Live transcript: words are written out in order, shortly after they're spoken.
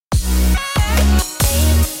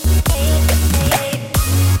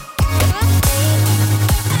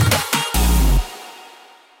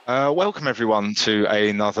Welcome everyone to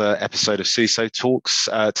another episode of CISO Talks.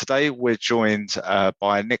 Today we're joined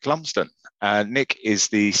by Nick Lumsden. Nick is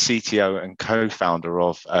the CTO and co-founder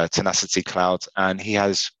of Tenacity Cloud, and he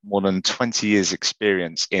has more than 20 years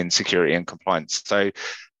experience in security and compliance. So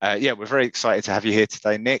we're very excited to have you here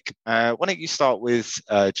today, Nick. Why don't you start with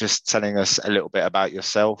just telling us a little bit about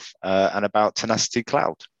yourself and about Tenacity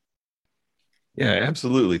Cloud? Yeah,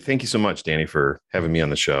 absolutely. Thank you so much, Danny, for having me on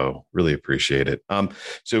the show. Really appreciate it.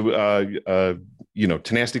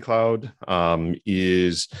 Tenacity Cloud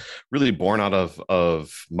is really born out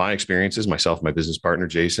of my experiences, myself, my business partner,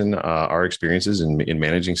 Jason, our experiences in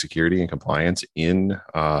managing security and compliance in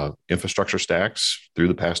infrastructure stacks through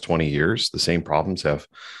the past 20 years. The same problems have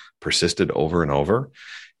persisted over and over.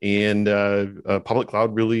 And public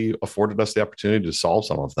cloud really afforded us the opportunity to solve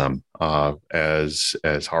some of them. As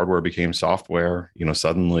hardware became software,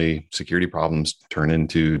 suddenly security problems turn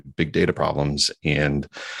into big data problems, and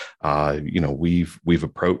we've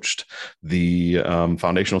approached the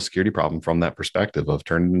foundational security problem from that perspective of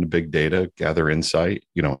turning into big data, gather insight,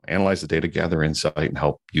 analyze the data, gather insight, and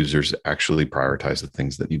help users actually prioritize the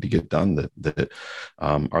things that need to get done that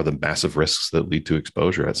are the massive risks that lead to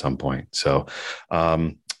exposure at some point. So.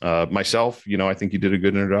 Myself, I think you did a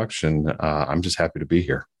good introduction. I'm just happy to be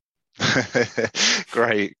here.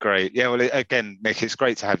 Great. Yeah, well, again, Nick, it's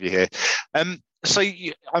great to have you here.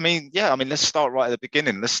 Let's start right at the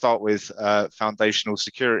beginning. Let's start with foundational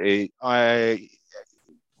security. I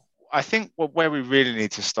think where we really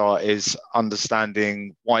need to start is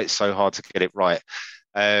understanding why it's so hard to get it right.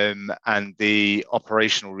 And the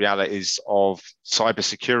operational realities of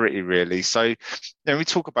cybersecurity, really. So, we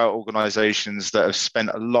talk about organizations that have spent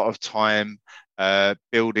a lot of time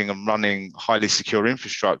building and running highly secure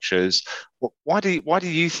infrastructures. Why do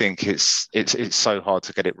you think it's so hard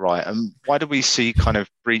to get it right? And why do we see kind of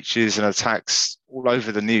breaches and attacks all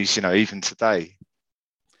over the news, even today?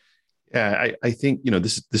 Yeah, I think,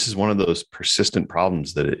 this is one of those persistent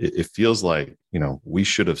problems that it feels like, we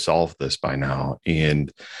should have solved this by now.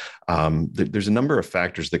 And there's a number of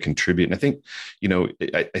factors that contribute. And I think,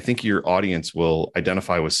 I think your audience will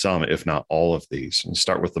identify with some, if not all of these. And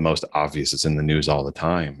start with the most obvious. It's in the news all the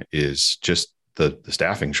time, is just the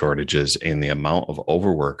staffing shortages and the amount of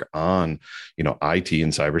overwork on, IT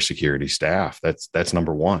and cybersecurity staff. That's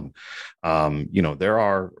number one. There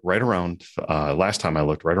are right around, last time I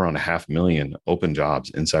looked, right around 500,000 open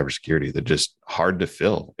jobs in cybersecurity that are just hard to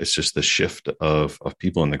fill. It's just the shift of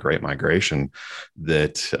people in the Great Migration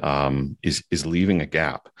that is leaving a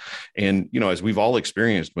gap. And, as we've all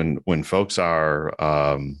experienced, when folks are,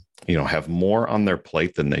 have more on their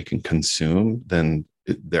plate than they can consume, then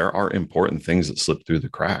there are important things that slip through the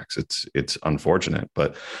cracks. It's unfortunate,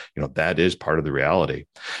 but that is part of the reality.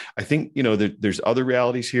 I think there's other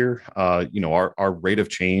realities here. Our rate of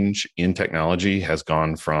change in technology has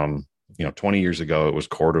gone from 20 years ago, it was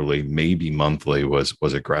quarterly, maybe monthly was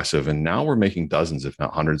aggressive. And now we're making dozens, if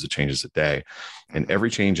not hundreds of changes a day. And every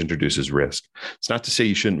change introduces risk. It's not to say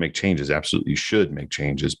you shouldn't make changes. Absolutely, you should make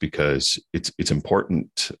changes because it's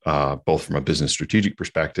important, both from a business strategic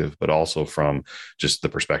perspective, but also from just the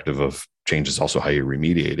perspective of change is also how you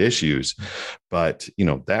remediate issues. But,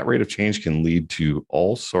 that rate of change can lead to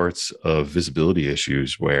all sorts of visibility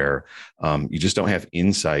issues where you just don't have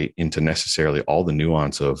insight into necessarily all the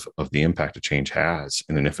nuance of the impact a change has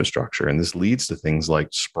in an infrastructure. And this leads to things like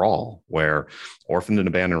sprawl, where orphaned and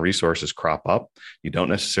abandoned resources crop up. You don't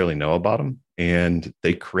necessarily know about them, and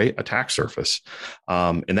they create attack surface.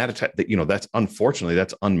 And that attack, that's unfortunately,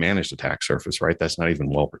 that's unmanaged attack surface, right? That's not even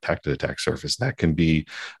well protected attack surface. That can be,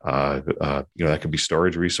 that could be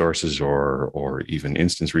storage resources or even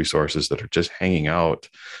instance resources that are just hanging out,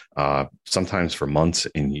 sometimes for months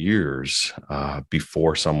and years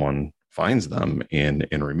before someone finds them and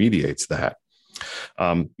remediates that.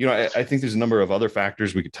 I think there's a number of other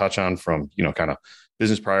factors we could touch on, from, kind of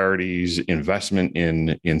business priorities, investment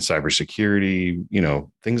in cybersecurity,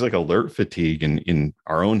 things like alert fatigue and in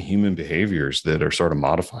our own human behaviors that are sort of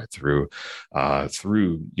modified through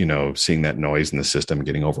seeing that noise in the system and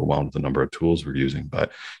getting overwhelmed with the number of tools we're using.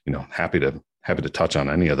 But, happy to touch on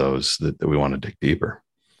any of those that we want to dig deeper.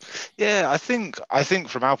 Yeah, I think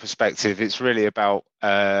from our perspective, it's really about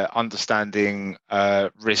understanding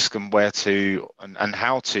risk and where to and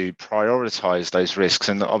how to prioritize those risks.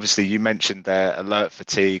 And obviously, you mentioned there alert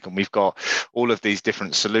fatigue, and we've got all of these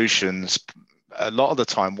different solutions. A lot of the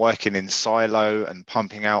time working in silo and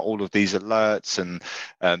pumping out all of these alerts and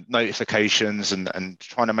notifications and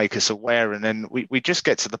trying to make us aware. And then we just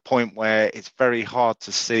get to the point where it's very hard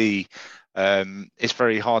to see it's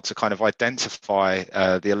very hard to kind of identify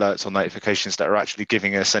the alerts or notifications that are actually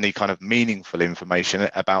giving us any kind of meaningful information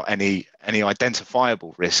about any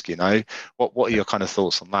identifiable risk. What are your kind of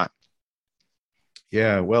thoughts on that?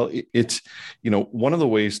 Yeah, well, it's one of the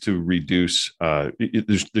ways to reduce.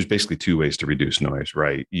 There's basically two ways to reduce noise,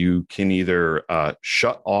 right? You can either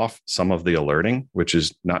shut off some of the alerting, which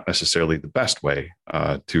is not necessarily the best way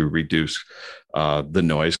to reduce the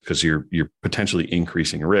noise because you're potentially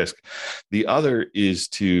increasing risk. The other is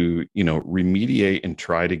to remediate and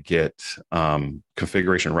try to get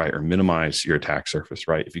configuration right, or minimize your attack surface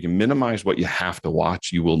right. If you can minimize what you have to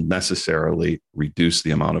watch, you will necessarily reduce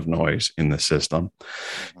the amount of noise in the system.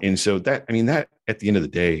 And so that at the end of the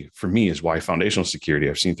day, for me, is why foundational security,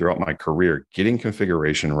 I've seen throughout my career, getting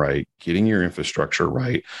configuration right, getting your infrastructure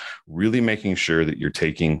right, really making sure that you're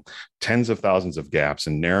taking tens of thousands of gaps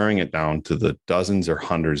and narrowing it down to the dozens or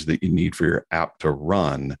hundreds that you need for your app to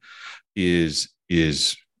run is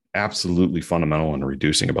absolutely fundamental in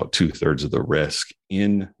reducing about 2/3 of the risk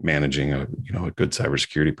in managing a good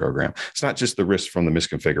cybersecurity program. It's not just the risk from the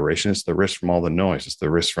misconfiguration, it's the risk from all the noise. It's the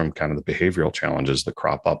risk from kind of the behavioral challenges that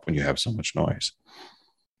crop up when you have so much noise.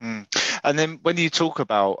 And then when you talk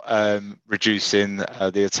about reducing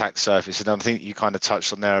the attack surface, and I think you kind of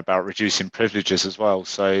touched on there about reducing privileges as well,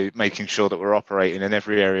 so making sure that we're operating in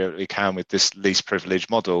every area that we can with this least privilege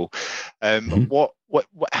model.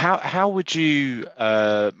 How would you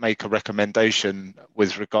make a recommendation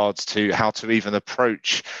with regards to how to even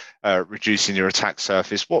approach reducing your attack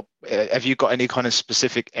surface? What have you got any kind of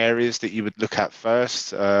specific areas that you would look at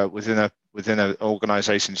first within an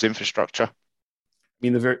organization's infrastructure? I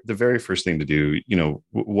mean, the very first thing to do,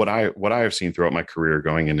 what I have seen throughout my career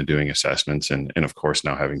going into doing assessments, and of course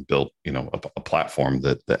now having built a platform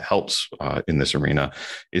that helps in this arena,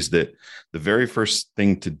 is that the very first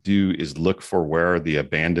thing to do is look for where are the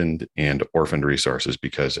abandoned and orphaned resources,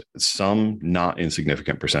 because some not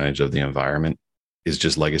insignificant percentage of the environment is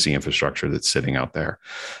just legacy infrastructure that's sitting out there.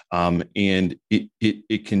 And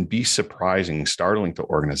it can be surprising, startling to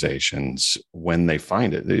organizations when they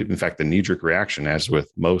find it. In fact, the knee-jerk reaction, as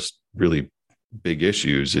with most really big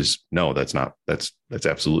issues, is no, that's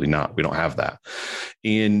absolutely not. We don't have that.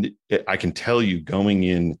 And I can tell you, going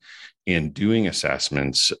in and doing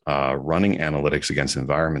assessments, running analytics against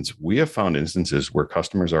environments, we have found instances where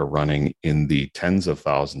customers are running in the tens of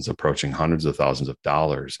thousands, approaching hundreds of thousands of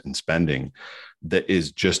dollars in spending that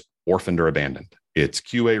is just orphaned or abandoned. It's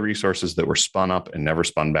QA resources that were spun up and never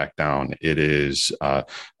spun back down. It is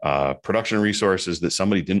production resources that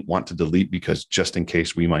somebody didn't want to delete because just in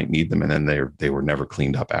case we might need them, and then they were never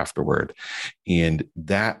cleaned up afterward. And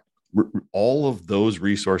that all of those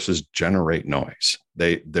resources generate noise.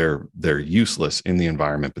 They're useless in the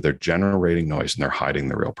environment, but they're generating noise and they're hiding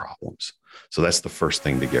the real problems. So that's the first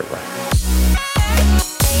thing to get right.